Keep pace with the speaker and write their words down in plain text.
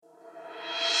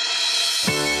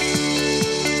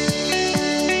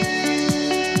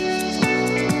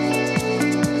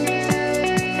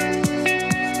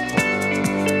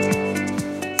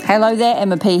Hello there,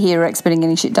 Emma P here, expert in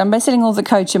getting shit done, best-selling author,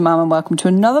 coach and mum, and welcome to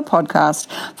another podcast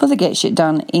for the Get Shit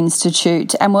Done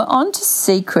Institute. And we're on to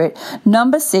secret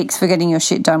number 6 for getting your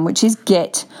shit done, which is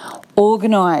get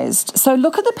organised. So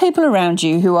look at the people around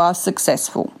you who are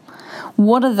successful.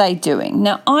 What are they doing?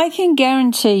 Now, I can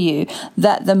guarantee you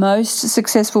that the most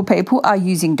successful people are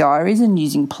using diaries and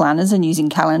using planners and using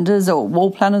calendars or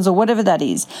wall planners or whatever that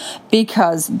is,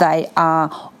 because they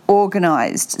are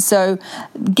organised. So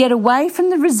get away from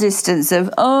the resistance of,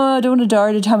 I don't want a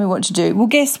diary to tell me what to do. Well,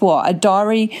 guess what? A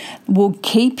diary will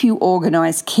keep you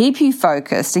organised, keep you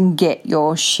focused, and get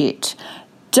your shit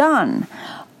done.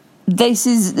 This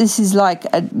is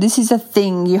a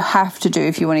thing you have to do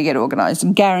if you want to get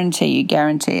organised. Guarantee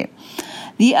it.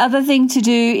 The other thing to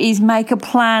do is make a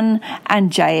plan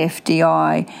and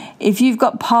JFDI. If you've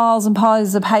got piles and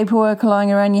piles of paperwork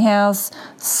lying around your house,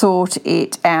 sort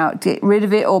it out. Get rid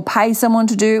of it, or pay someone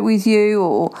to do it with you,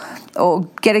 or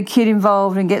get a kid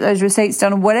involved and get those receipts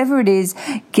done, or whatever it is.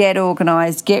 Get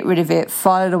organised, get rid of it,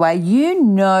 file it away. You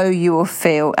know you will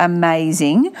feel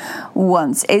amazing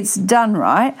once it's done,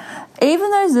 right?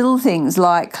 Even those little things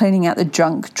like cleaning out the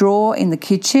junk drawer in the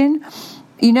kitchen.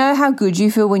 You know how good you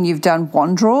feel when you've done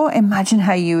one drawer? Imagine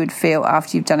how you would feel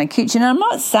after you've done a kitchen. And I'm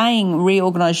not saying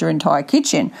reorganise your entire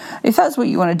kitchen. If that's what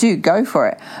you want to do, go for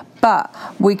it. But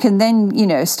we can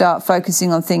then, start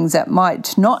focusing on things that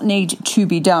might not need to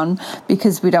be done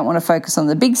because we don't want to focus on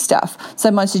the big stuff. So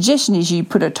my suggestion is you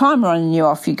put a timer on and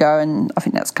off you go. And I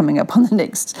think that's coming up on the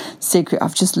next secret.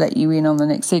 I've just let you in on the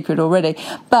next secret already.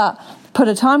 But put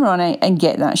a timer on it and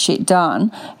get that shit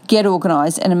done. Get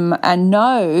organised and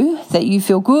know that you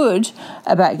feel good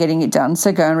about getting it done.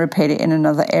 So go and repeat it in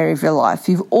another area of your life.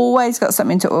 You've always got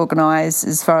something to organise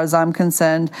as far as I'm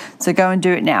concerned. So go and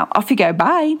do it now. Off you go.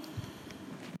 Bye.